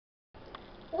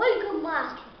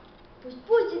пусть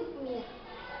будет мир.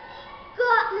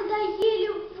 Как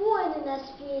надоели войны на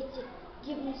свете,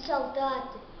 гибнут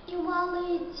солдаты и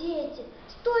малые дети,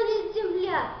 стонет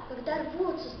земля, когда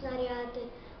рвутся снаряды,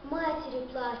 матери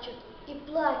плачут и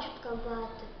плачут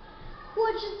комбаты.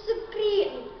 Хочется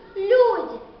крикнуть: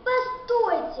 люди,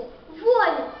 постойте,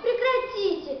 войну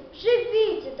прекратите,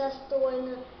 живите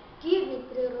достойно. Гибнет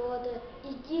природа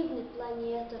и гибнет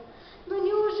планета. Но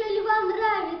неужели вам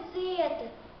нравится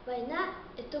это? Война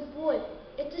 — это боль,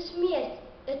 это смерть,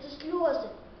 это слезы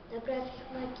на братских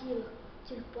могилах,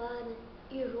 тюльпаны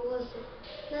и розы.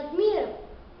 Над миром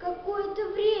какое-то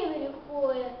время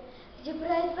лихое, где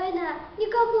правит война,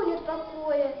 никому нет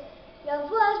покоя. Я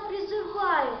вас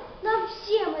призываю, нам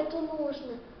всем это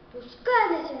нужно. Пускай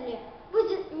на земле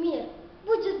будет мир,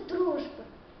 будет дружба,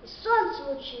 и солнце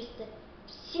лучистое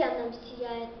всем нам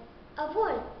сияет, а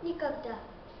войн никогда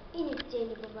и нигде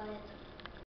не бывает.